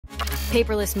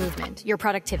Paperless movement, your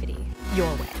productivity, your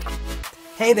way.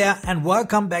 Hey there, and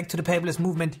welcome back to the Paperless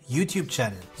Movement YouTube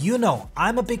channel. You know,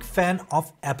 I'm a big fan of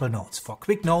Apple Notes for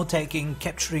quick note-taking,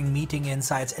 capturing meeting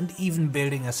insights, and even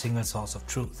building a single source of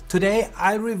truth. Today,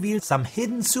 I'll reveal some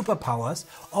hidden superpowers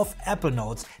of Apple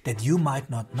Notes that you might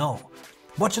not know.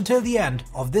 Watch until the end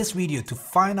of this video to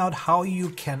find out how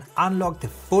you can unlock the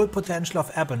full potential of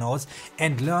Apple Notes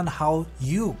and learn how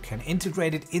you can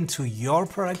integrate it into your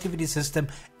productivity system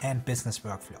and business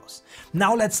workflows.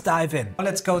 Now let's dive in.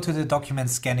 Let's go to the document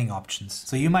scanning options.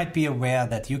 So you might be aware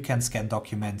that you can scan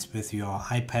documents with your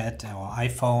iPad or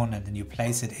iPhone and then you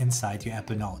place it inside your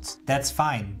Apple Notes. That's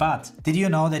fine, but did you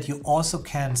know that you also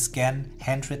can scan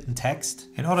handwritten text?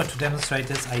 In order to demonstrate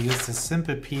this, I use this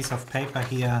simple piece of paper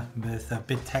here with a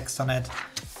bit text on it,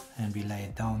 and we lay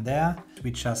it down there.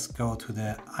 We just go to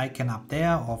the icon up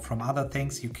there, or from other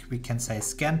things we can say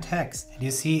scan text, and you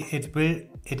see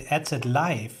it adds it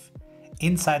live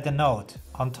inside the note.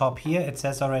 On top here it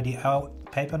says already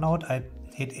paper note. I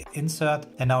hit insert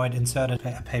and now it inserted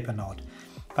a paper note.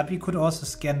 But we could also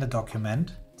scan the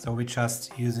document, so we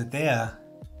just use it there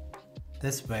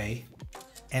this way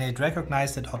and it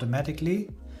recognized it automatically.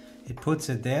 It puts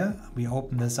it there. We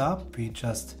open this up, we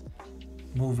just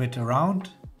move it around,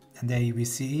 and there we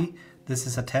see this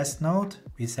is a test note.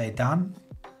 We say done,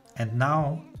 and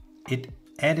now it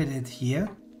added it here.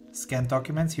 Scan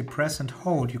documents, you press and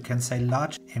hold, you can say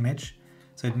large image,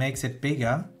 so it makes it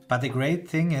bigger. But the great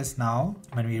thing is now,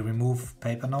 when we remove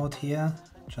paper note here,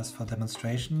 just for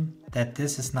demonstration, that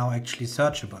this is now actually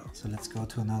searchable. So let's go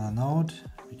to another note,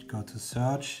 we go to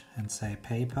search and say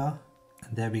paper.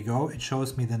 And there we go, it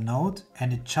shows me the note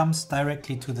and it jumps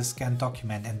directly to the scanned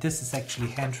document, and this is actually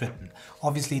handwritten.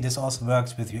 Obviously this also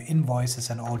works with your invoices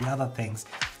and all the other things.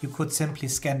 You could simply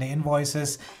scan the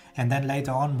invoices and then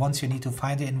later on, once you need to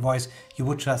find the invoice, you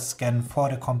would just scan for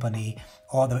the company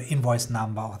or the invoice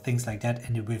number or things like that,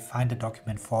 and it will find the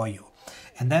document for you.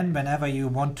 And then whenever you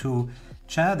want to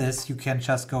share this, you can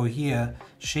just go here,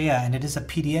 share, and it is a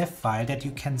PDF file that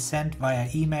you can send via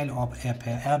email or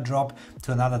per airdrop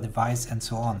to another device and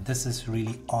so on. This is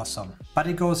really awesome. But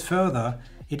it goes further.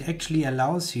 It actually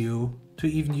allows you to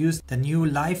even use the new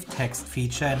live text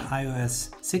feature in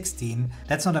iOS 16.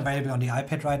 That's not available on the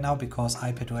iPad right now because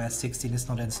iPadOS 16 is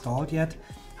not installed yet.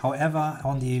 However,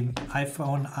 on the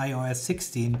iPhone iOS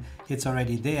 16, it's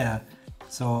already there.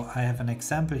 So I have an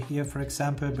example here, for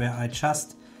example, where I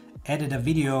just added a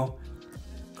video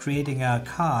creating a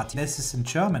card. This is in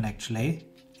German actually,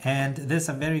 and this is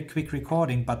a very quick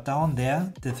recording, but down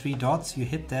there the three dots, you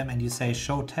hit them and you say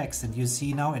show text, and you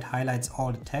see now it highlights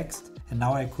all the text. And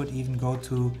now I could even go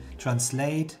to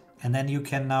translate, and then you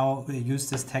can now use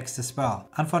this text as well.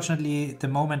 Unfortunately, the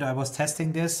moment I was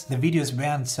testing this, the videos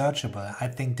weren't searchable. I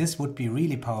think this would be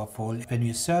really powerful when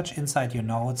you search inside your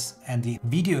notes and the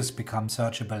videos become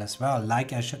searchable as well,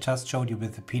 like I just showed you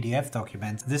with the PDF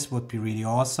document. This would be really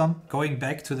awesome. Going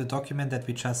back to the document that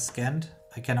we just scanned,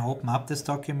 I can open up this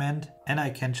document and I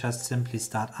can just simply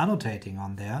start annotating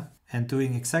on there and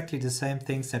doing exactly the same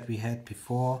things that we had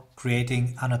before,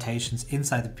 creating annotations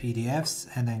inside the PDFs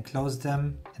and then close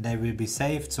them, and they will be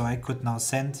saved. So I could now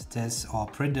send this or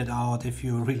print it out if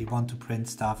you really want to print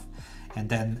stuff, and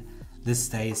then this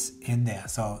stays in there.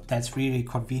 So that's really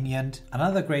convenient.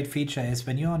 Another great feature is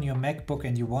when you're on your MacBook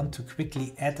and you want to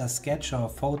quickly add a sketch or a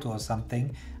photo or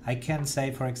something, I can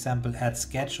say, for example, add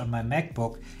sketch on my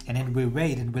MacBook, and it will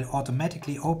wait and will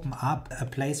automatically open up a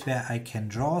place where I can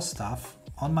draw stuff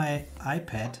on my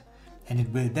iPad, and it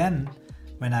will then,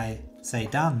 when I say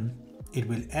done, it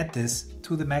will add this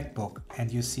to the MacBook,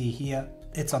 and you see here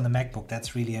it's on the MacBook.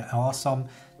 That's really awesome.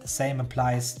 The same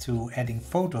applies to adding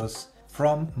photos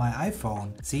from my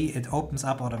iPhone. See, it opens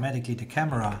up automatically the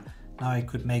camera. Now I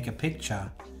could make a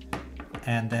picture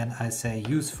and then I say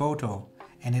use photo,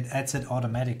 and it adds it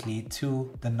automatically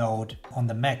to the note on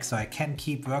the Mac. So I can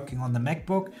keep working on the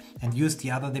MacBook and use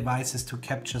the other devices to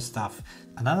capture stuff.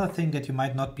 Another thing that you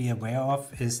might not be aware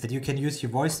of is that you can use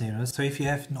your voice memos. So if you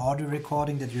have an audio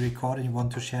recording that you record and you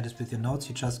want to share this with your notes,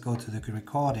 you just go to the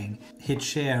recording, hit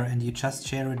share, and you just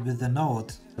share it with the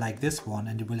note like this one,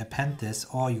 and it will append this,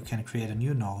 or you can create a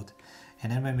new note.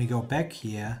 And then when we go back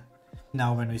here,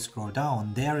 now when we scroll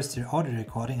down, there is the audio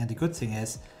recording, and the good thing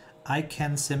is I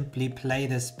can simply play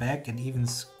this back and even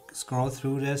scroll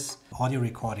through this audio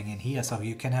recording in here. So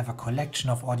you can have a collection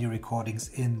of audio recordings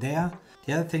in there.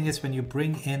 The other thing is when you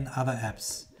bring in other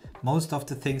apps, most of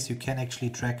the things you can actually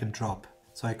drag and drop.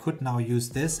 So I could now use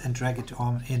this and drag it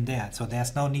on in there. So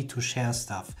there's no need to share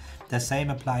stuff. The same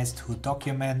applies to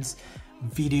documents.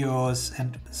 videos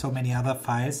and so many other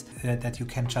files that you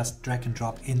can just drag and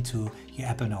drop into your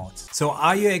Apple Notes. So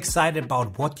are you excited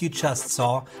about what you just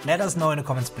saw? Let us know in the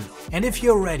comments below. And if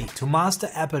you're ready to master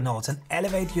Apple Notes and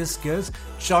elevate your skills,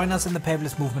 join us in the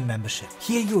Paperless Movement membership.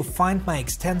 Here you'll find my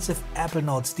extensive Apple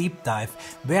Notes deep dive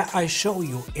where I show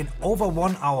you in over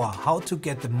 1 hour how to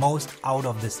get the most out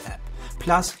of this app.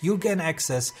 Plus, you'll gain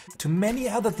access to many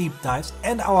other deep dives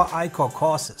and our iCore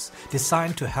courses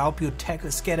designed to help you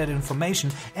tackle scattered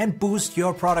information and boost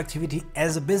your productivity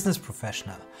as a business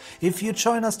professional. If you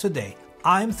join us today,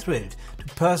 I'm thrilled to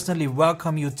personally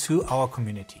welcome you to our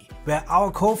community, where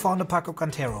our co-founder Paco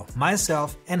Cantero,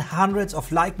 myself, and hundreds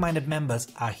of like-minded members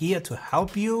are here to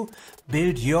help you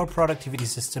build your productivity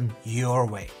system your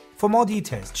way. For more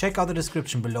details, check out the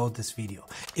description below this video.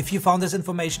 If you found this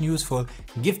information useful,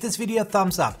 give this video a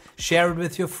thumbs up, share it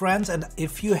with your friends, and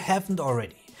if you haven't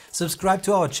already, subscribe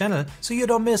to our channel so you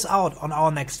don't miss out on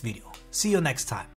our next video. See you next time.